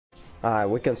Alright,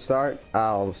 we can start.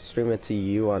 I'll stream it to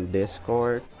you on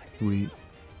Discord. Sweet.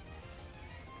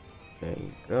 There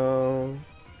you go.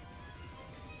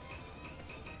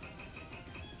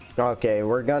 Okay,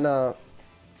 we're gonna...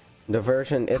 The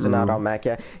version isn't out on Mac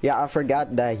yet. Yeah, I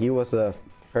forgot that he was the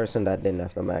person that didn't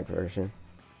have the Mac version.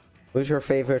 Who's your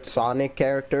favorite Sonic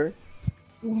character?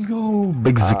 Let's go,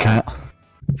 Big Zakat.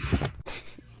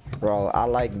 Bro, I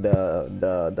like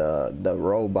the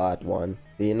robot one.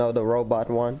 Do you know the robot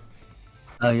one?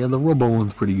 Yeah, the Robo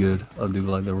one's pretty good. I do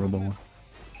like the Robo one.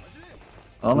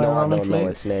 No, I don't know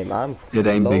its name. It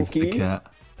ain't Loki. Big Zakat.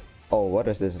 Oh, what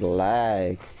is this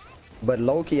lag? But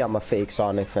Loki, I'm a fake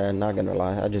Sonic fan, not gonna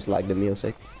lie. I just like the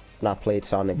music. Not played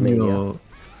Sonic Mania.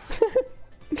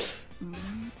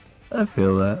 I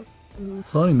feel that.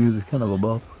 Sonic music's kind of a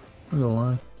bop. I'm gonna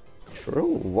lie.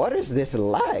 True. What is this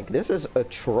lag? This is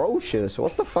atrocious.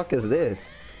 What the fuck is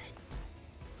this?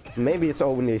 Maybe it's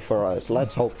only for us.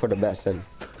 Let's hope for the best and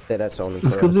say that's only for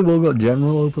us. It's because they've all got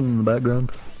General open in the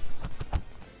background.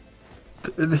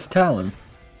 This talent.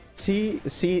 See?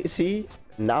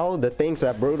 Now the things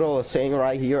that Bruto is saying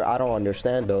right here, I don't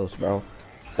understand those, bro.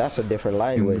 That's a different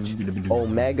language.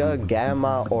 Omega,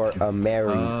 Gamma, or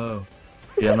Ameri. Oh.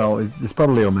 Yeah, no, it's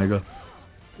probably Omega.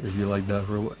 If you like that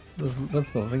robot. I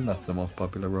think that's the most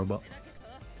popular robot.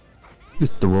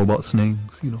 Just the robot's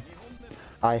names, you know.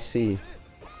 I see.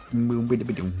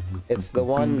 It's the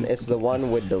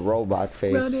one with the robot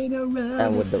face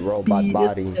and with the robot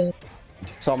body.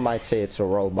 Some might say it's a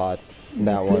robot.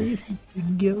 That one.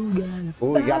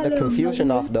 Oh, we got the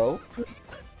confusion off though.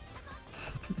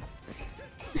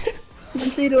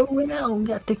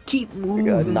 Got to keep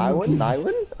moving.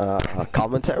 Nywin?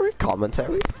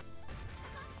 Commentary.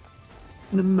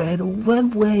 No matter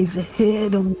what ways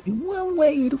ahead, only one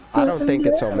way to find I don't think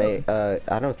it's Omega.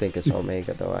 I don't think it's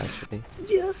Omega though, actually.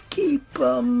 Just keep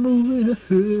on moving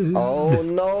ahead. Oh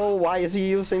no! Why is he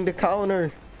using the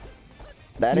counter?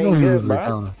 That ain't good,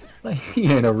 bro. Like, he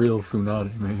ain't a real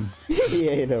Tsunade, man. He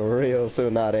ain't a real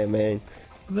Tsunade, man.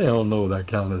 They all know that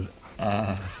counters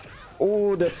ass.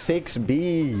 Oh, the 6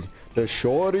 bead, the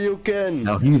Shoryuken.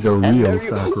 Now he's a real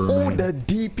Sakura, oh, man. the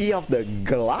DP of the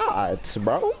Glots,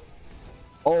 bro.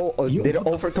 Oh, did an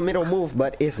overcommittal move,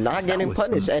 but it's not getting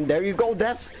punished. And there you go.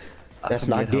 That's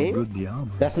not game.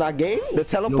 That's not game. The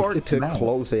teleport to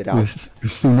close it out.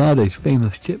 Tsunade's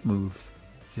famous chip moves.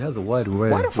 She has a wide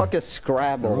array. Why the fuck is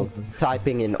Scrabble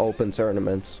typing in open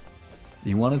tournaments?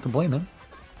 You wanted to play, man.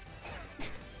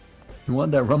 You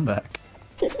want that run back.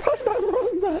 You want that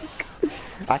run back.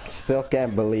 I still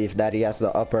can't believe that he has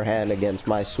the upper hand against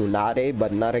my Tsunade,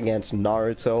 but not against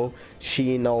Naruto,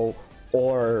 Shino,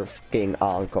 or fucking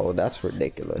Anko. That's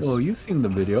ridiculous. Oh, you've seen the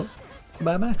video. It's a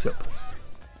bad matchup.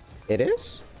 It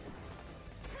is?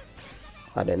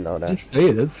 I didn't know that. You say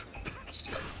it is.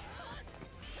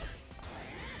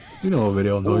 You know what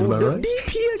video I'm talking about, right?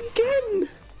 DP again!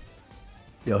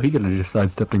 Yo, he could have just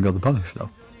sidestepped and got the punish, though.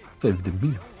 Saved the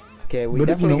meal. Okay, we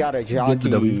definitely got a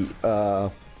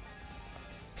jak'yi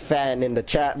fan in the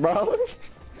chat, bro.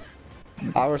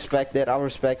 I respect it.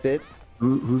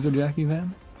 Who's a jak'yi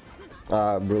fan?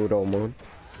 Brutal Moon.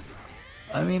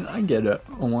 I mean, I get it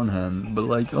on one hand, but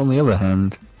like on the other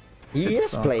hand, he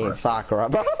is playing Sakura,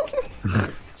 bro.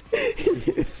 He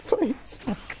is playing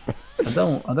Sakura. I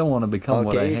don't want to become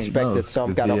what I hate expected most,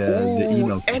 some kind of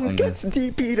and gets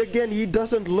DP'd again. He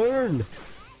doesn't learn.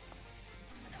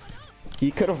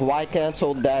 He could have Y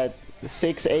canceled that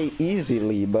 6-8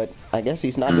 easily, but I guess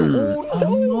he's not. Oh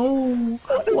no!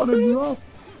 What a drop!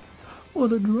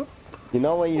 What a drop! You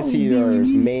know when you see your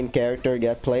main character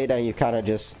get played and you kind of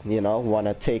just, you know, want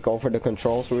to take over the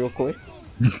controls real quick?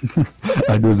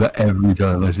 I do that every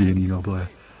time I see an Eno player.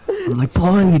 I'm like,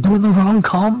 boy, you're doing the wrong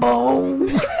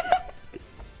combos!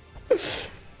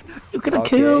 You could have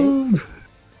killed!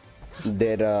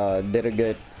 Did a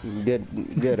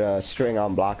good string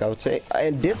on block, I would say.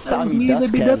 And this time he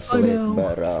does cancel it,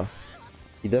 but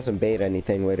he doesn't bait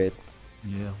anything with it.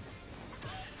 Yeah.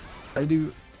 I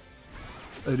do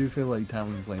feel like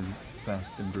Talon's playing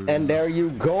fast and brutal. And there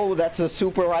you go, that's a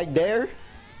super right there.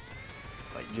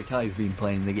 Like, Jakai's been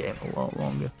playing the game a lot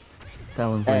longer.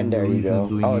 And there you go.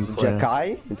 Oh, it's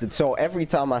Jak'yi? So every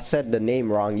time I said the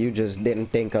name wrong, you just didn't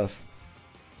think of,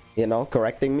 you know,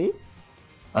 correcting me?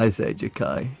 I say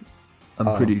Jak'yi.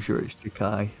 I'm pretty sure it's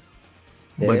Jak'yi.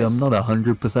 But I'm not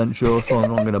 100% sure, so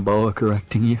I'm not gonna bother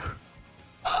correcting you.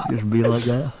 Just be like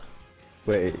that.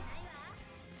 Wait.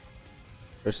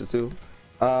 First to two?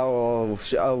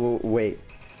 Wait.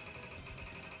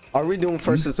 Are we doing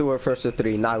first to two or first to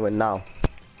three? Now.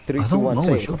 3, 2, 1,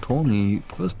 say. You told me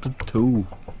first to two.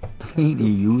 Ain't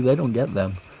you? They don't get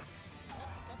them.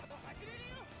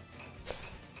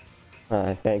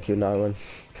 Thank you, Nolan.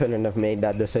 Couldn't have made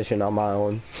that decision on my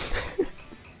own.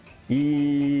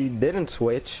 He didn't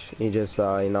switch. He just,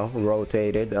 you know,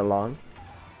 rotated along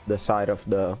the side of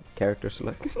the character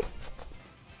select.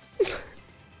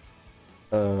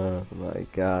 Oh my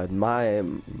god,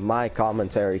 my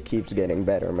commentary keeps getting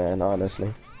better, man,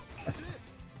 honestly.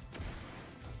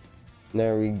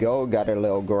 There we go, got a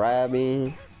little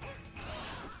grabby.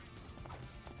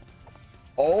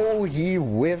 Oh, he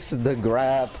whiffs the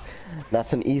grab.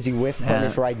 That's an easy whiff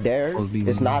punish right there.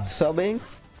 It's not subbing.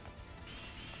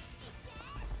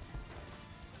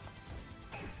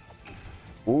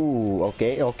 Ooh,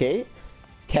 okay, okay.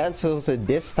 Cancels it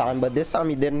this time, but this time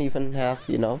he didn't even have,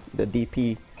 you know, the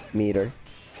DP meter.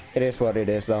 It is what it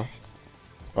is, though.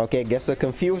 Okay, gets the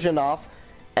confusion off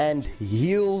and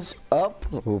heals up.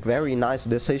 Ooh, very nice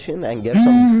decision, and get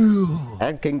some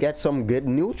and can get some good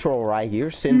neutral right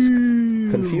here since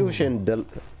confusion. Did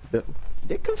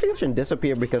confusion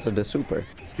disappear because of the super?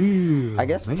 I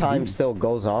guess time still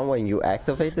goes on when you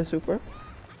activate the super.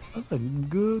 That's a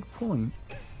good point.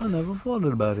 I never thought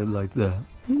about it like that.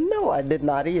 No, I did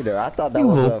not either. I thought that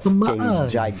was a fucking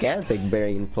gigantic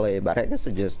brain play, but I guess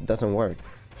it just doesn't work.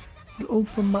 You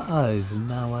opened my eyes and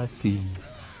now I see.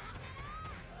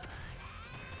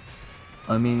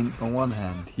 I mean, on one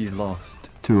hand, he's lost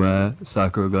to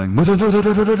Sakura going, but on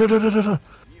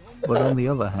the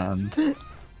other hand,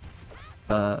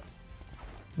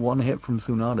 one hit from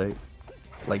Tsunade,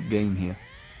 it's like game here.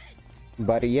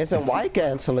 But he isn't Y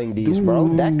canceling these, bro.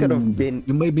 That could have been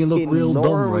you made me look real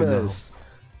dumb right now.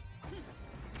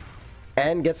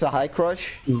 And gets a high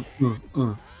crush.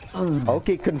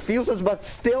 Okay, confuses, but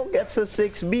still gets a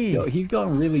 6B. Yo, he's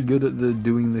gotten really good at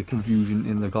doing the confusion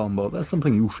in the combo. That's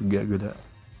something you should get good at.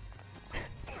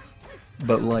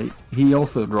 But like, he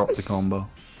also dropped the combo.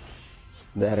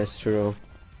 That is true.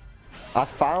 I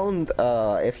found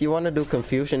if you want to do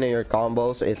confusion in your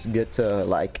combos, it's good to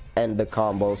like end the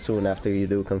combo soon after you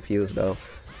do confuse, though.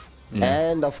 Yeah.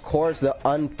 And of course, the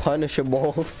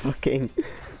unpunishable fucking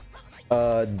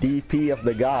DP of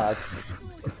the gods.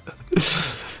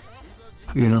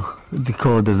 You know, the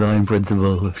core design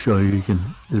principle of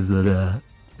Shoryuken is that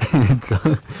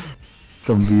it's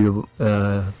unbeatable,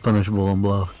 punishable on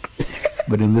block.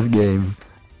 But in this game,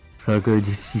 Sakura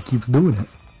she keeps doing it.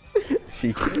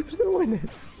 She keeps doing it.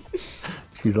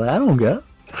 She's like, I don't get.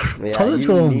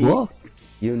 Yeah,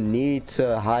 you need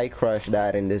to high crush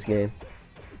that in this game.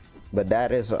 But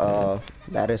that is a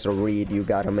read you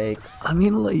gotta make. I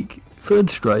mean, like third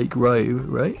strike,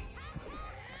 right?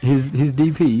 His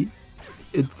DP,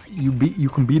 you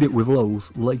can beat it with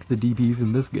lows like the DPs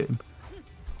in this game.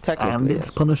 Technically, and it's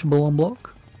punishable on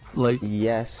block. Like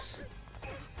yes,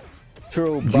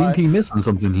 true. But GNT missing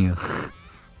something here.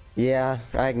 Yeah,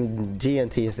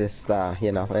 GNT is just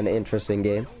you know, an interesting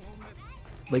game.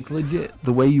 Like legit,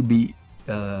 the way you beat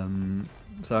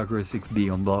Sakura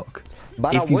 6D on block.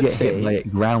 But if you get hit by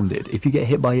it grounded, if you get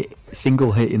hit by a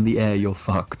single hit in the air, you're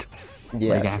fucked.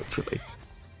 Yeah. Like actually.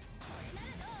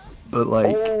 But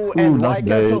like, oh, and Y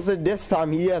cancels it this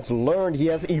time. He has learned. He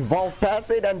has evolved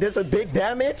past it, and this is big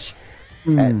damage.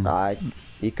 And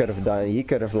he could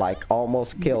have like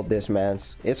almost killed this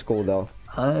man's. It's cool though.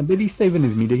 But he's saving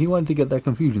his meter. He wanted to get that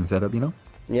confusion set up, you know.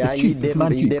 Yeah, he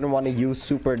didn't want to use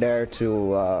super there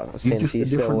to since he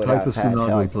still would have had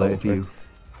help over. To you.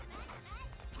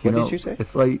 What did you say?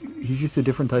 It's like he's just a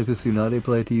different type of Tsunade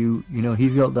player to you. You know,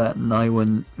 he's got that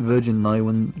Virgin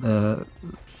Naiwan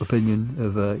opinion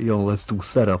of yo, let's do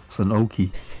setups and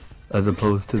Oki, as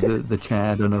opposed to the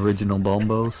Chad and original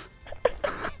bombos.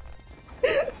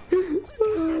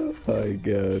 Oh my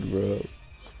god, bro.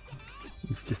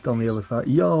 He's just on the other side.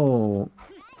 Yo,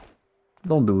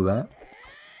 don't do that.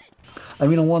 I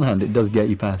mean, on one hand, it does get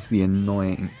you past the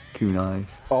annoying kunais.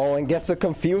 Oh, and gets the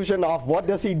confusion off. What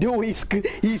does he do? He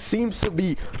seems to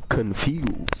be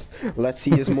confused. Let's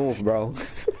see his move, bro.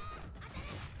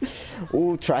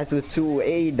 Ooh, tries the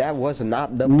 2A. That was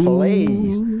not the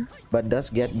play. But does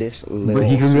get this little. But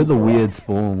he can get the weird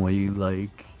spawn where you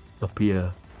like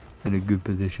appear in a good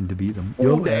position to beat them.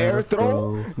 Ooh, the air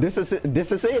throw. This is it.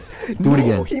 This is it. Do it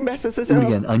again. He messes us up. Do it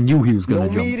again. I knew he was gonna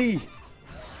jump. Meaty.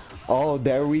 Oh,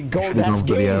 there we go. That's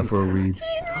game. For a read.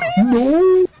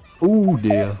 No. Oh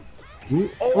dear.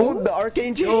 Oh, the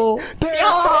arcane J. Oh,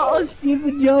 see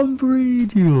the jump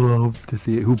read. You love to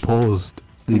see it. Who paused?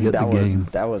 They get the game.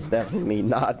 That was definitely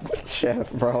not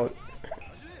Chef, bro.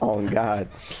 Oh god.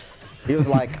 He was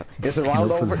like, "Is the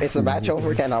round over? Is the match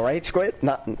over? Can I rage quit?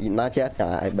 Not yet.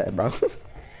 Nah, I bet, bro."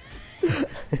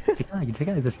 Check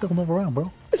out. There's still another round,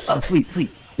 bro. Oh, sweet.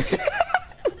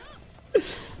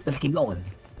 Let's keep going.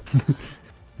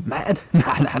 Mad? Nah,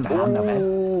 I'm not mad.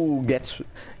 Ooh,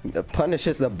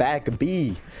 punishes the back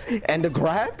B. And the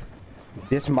grab?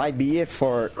 This might be it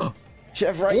for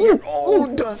Chef right here.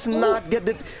 Oh, does not get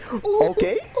it.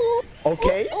 Okay.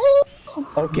 Okay.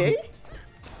 Okay.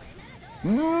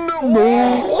 No!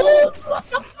 What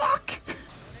the fuck?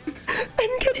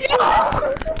 And gets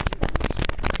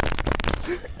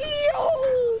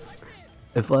Yo!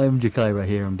 If I'm jak'yi right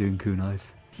here, I'm doing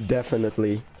kunais.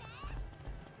 Definitely.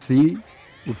 See?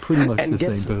 We're pretty much And the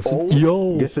same person. Oh,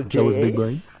 Yo! gets a That was JA. big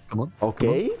brain. Come on.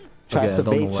 Okay. Come on. Tries to I don't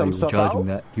know bait why some he was stuff charging out.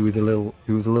 that. He was a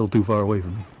little too far away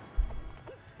from me.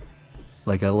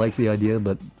 Like, I like the idea,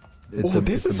 but it's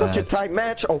this is such a tight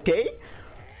match. Okay.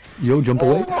 Yo, jump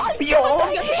away.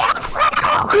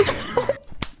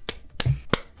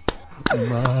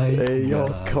 My hey, yo,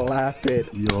 God. clap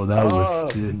it. Yo, that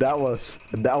was sick.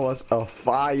 that was a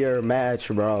fire match,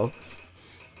 bro.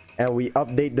 And we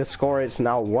update the score. It's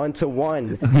now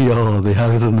 1-1. Yo, they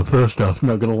have it in the first half,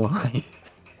 not gonna lie.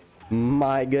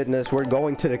 My goodness, we're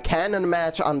going to the Canon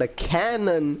match on the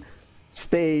Canon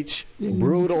stage.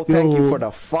 Brutal, thank you for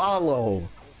the follow.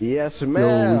 Yes, ma'am.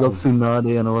 Yo, we got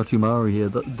Tsunade and Orochimaru here.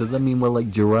 Does that mean we're like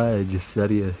Jiraiya just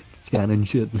said here? Canon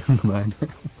shit in the back.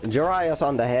 Jiraiya's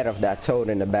on the head of that toad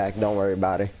in the back. Don't worry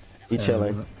about it. He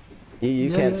chilling.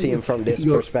 You can't see him from this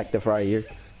perspective right here.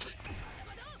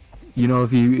 You know,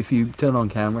 if you turn on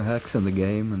camera hacks in the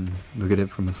game and look at it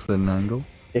from a certain angle.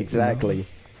 Exactly. You know?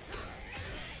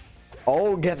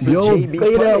 Oh, gets the JB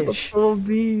punish.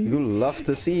 You You love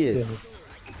to see it. Yeah.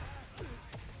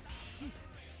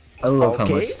 I love how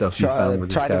much stuff you found with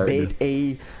this character. Try to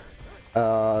bait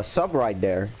a sub right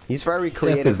there. He's very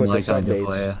creative with the sub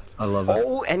baits. I love it.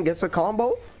 Oh, and gets a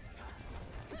combo.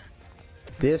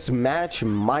 This match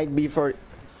might be for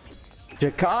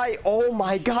jak'yi. Oh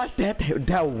my god,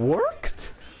 that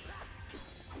worked.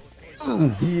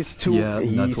 He's too. Yeah,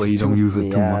 that's why you don't use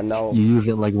it too much. No. You use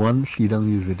it like once, you don't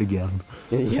use it again.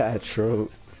 Yeah, true.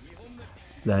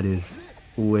 That is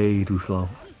way too slow.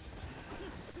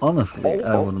 Honestly,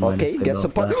 I wouldn't mind. Okay, gets a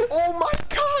punch. Oh my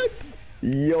god!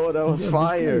 Yo, that was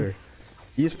fire.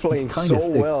 He's playing so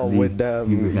well with the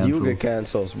Yuga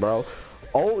cancels, bro.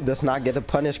 Oh, does not get a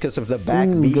punish because of the back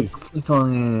B.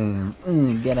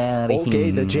 Get out of here. Okay,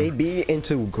 the JB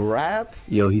into grab.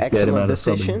 Yo, he's excellent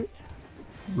decision.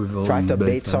 Tried to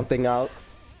bait something out.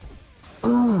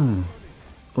 And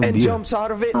jumps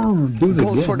out of it.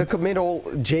 Goes for the committal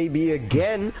JB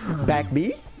again. Back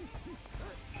B.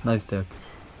 Nice tech.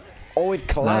 Oh, it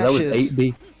clashes. That was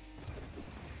 8B.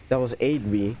 That was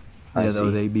 8B. Yeah, that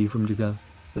was 8B from jak'yi.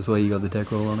 That's why you got the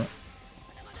tech roll on it.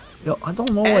 Yo, I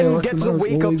don't know why. And gets a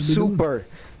wake up super.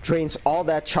 Drains all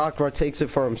that chakra, takes it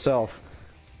for himself.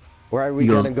 Where are we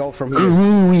gonna go from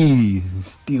here?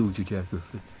 Steals your chakra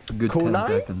for a good Kunai?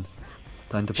 10 seconds.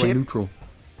 Time to play neutral.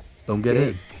 Don't get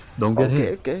hit. Don't get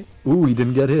hit. Okay. Ooh, he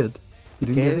didn't get hit. He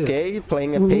didn't get hit. Okay,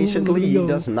 playing it patiently. He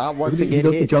does not want to get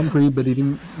hit. The jump read, but he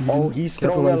didn't. He's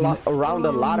throwing around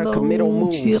a lot of committal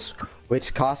moves,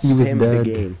 which costs him the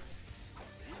game.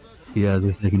 Yeah,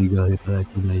 the second he got hit back.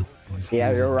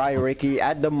 Yeah, you're right, Ricky.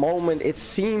 At the moment, it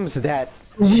seems that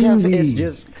Chef is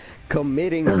just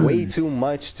committing way too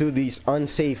much to these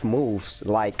unsafe moves.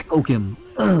 Like, poke him.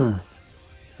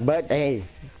 But hey,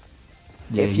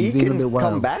 yeah, if he can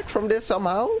come back from this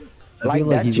somehow, like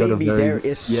that JB there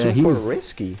is super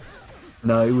risky.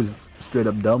 No, he was straight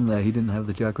up dumb there. He didn't have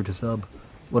the chakra to sub.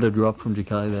 What a drop from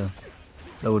jak'yi there.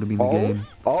 That would have been the game.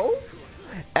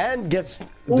 And gets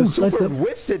the super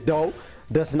whiffs it though.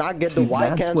 Does not get the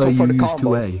Y cancel for the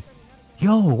combo.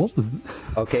 Yo, what was?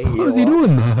 Okay, what was he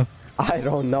doing there? I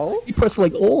don't know. He pressed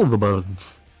like all of the buttons.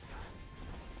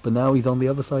 But now he's on the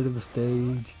other side of the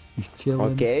stage. He's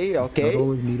chilling. Okay.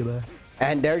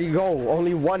 And there you go.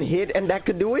 Only one hit and that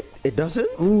could do it? It doesn't?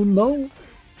 Oh no.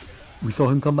 We saw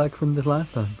him come back from this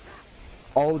last time.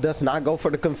 Oh, does not go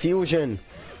for the confusion.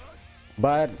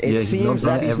 But it seems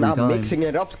that he's not mixing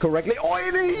it up correctly. Oh,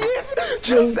 it is!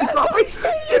 Just as I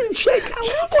say it! Shake out!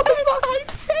 Just as I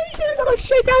say it! I'm gonna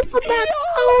shake out from that!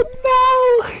 Oh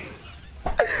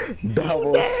no! That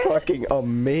was fucking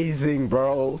amazing,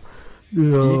 bro.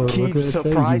 He keeps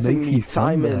surprising me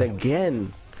time and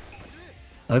again.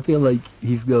 I feel like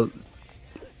he's got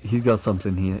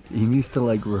something here. He needs to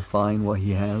like refine what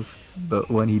he has,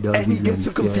 but when he does, and he gets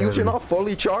the confusion off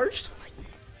fully charged.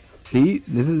 See,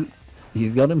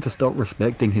 he's got him to stop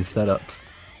respecting his setups.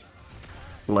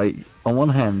 Like, on one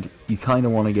hand, you kind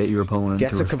of want to get your opponent to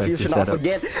respect his setups. Gets the confusion off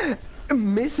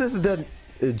again. Misses the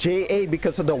JA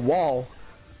because of the wall.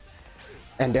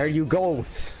 And there you go.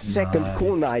 Second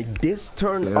kunai. This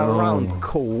turned around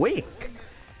quick.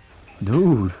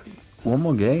 Dude, one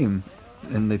more game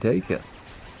and they take it.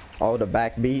 Oh, the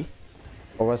back B?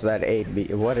 Or was that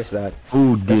 8B? What is that?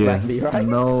 Oh dear. That's back B, right?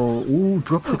 No. Ooh,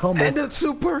 drops the combo. And the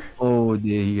super! Oh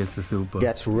dear, he gets the super.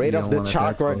 Gets rid of the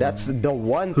chakra. That's the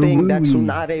one thing that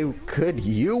Tsunade could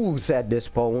use at this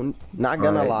point. Not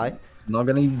gonna lie. Not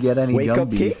gonna get any wake up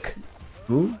jumbies. kick.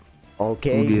 Ooh.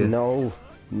 Okay, no.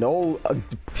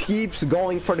 Keeps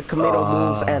going for the committal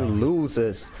moves and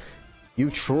loses. You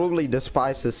truly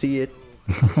despise to see it.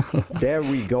 There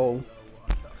we go.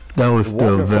 That was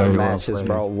still wonderful very matches, well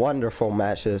bro. Wonderful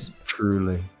matches.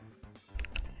 Truly.